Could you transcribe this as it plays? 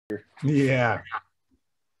Yeah.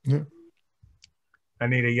 I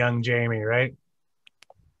need a young Jamie, right?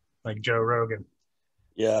 Like Joe Rogan.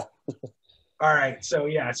 Yeah. All right. So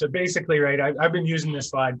yeah. So basically, right, I've been using this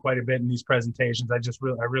slide quite a bit in these presentations. I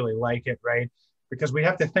really like it, right? Because we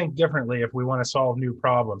have to think differently if we want to solve new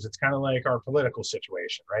problems. It's kind of like our political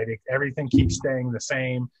situation, right? Everything keeps staying the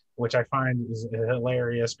same, which I find is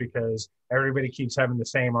hilarious because everybody keeps having the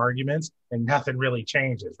same arguments and nothing really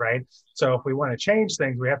changes, right? So if we want to change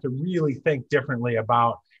things, we have to really think differently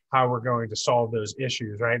about how we're going to solve those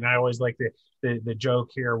issues, right? And I always like the joke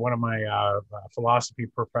here. One of my philosophy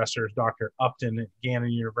professors, Dr. Upton at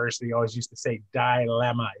Gannon University, always used to say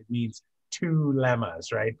dilemma. It means two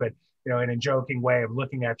lemmas, right? But in a joking way of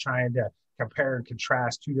looking at trying to compare and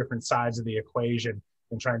contrast two different sides of the equation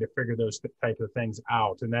and trying to figure those type of things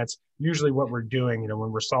out. And that's usually what we're doing,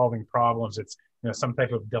 when we're solving problems. It's some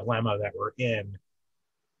type of dilemma that we're in,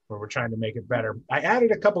 where we're trying to make it better. I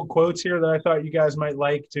added a couple quotes here that I thought you guys might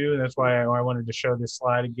like too, and that's why I wanted to show this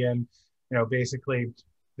slide again. Basically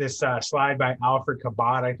this slide by Alfred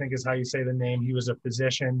Kabat, I think is how you say the name. He was a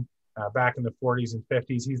physician back in the 40s and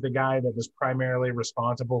 50s. He's the guy that was primarily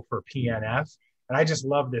responsible for PNF. And I just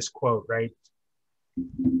love this quote, right?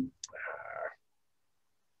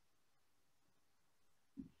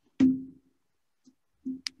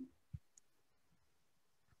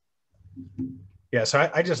 Yeah, so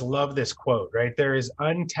I just love this quote, right? There is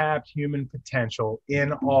untapped human potential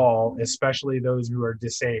in all, especially those who are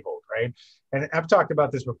disabled, right? And I've talked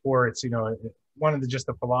about this before. It's, one of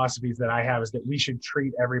the philosophies that I have is that we should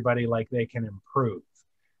treat everybody like they can improve,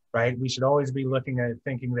 right? We should always be looking at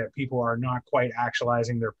thinking that people are not quite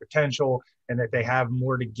actualizing their potential and that they have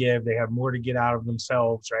more to give. They have more to get out of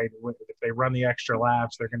themselves, right? If they run the extra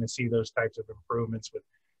laps, they're going to see those types of improvements with,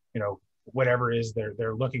 whatever it is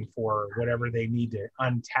they're looking for, whatever they need to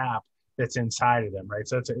untap that's inside of them, right?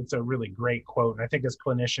 So it's a really great quote. And I think as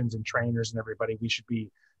clinicians and trainers and everybody, we should be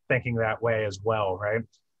thinking that way as well, right?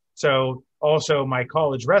 So also my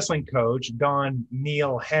college wrestling coach, Don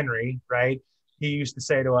Neil Henry, right? He used to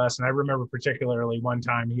say to us, and I remember particularly one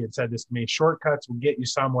time he had said this to me, shortcuts will get you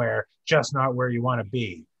somewhere, just not where you want to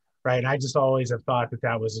be, right? And I just always have thought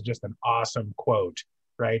that was just an awesome quote,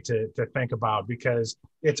 right, to think about, because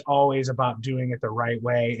it's always about doing it the right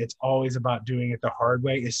way. It's always about doing it the hard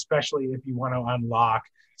way, especially if you want to unlock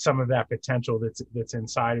some of that potential that's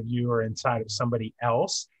inside of you or inside of somebody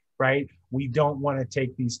else, right? We don't want to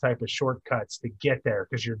take these type of shortcuts to get there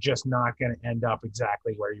because you're just not going to end up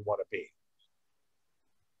exactly where you want to be.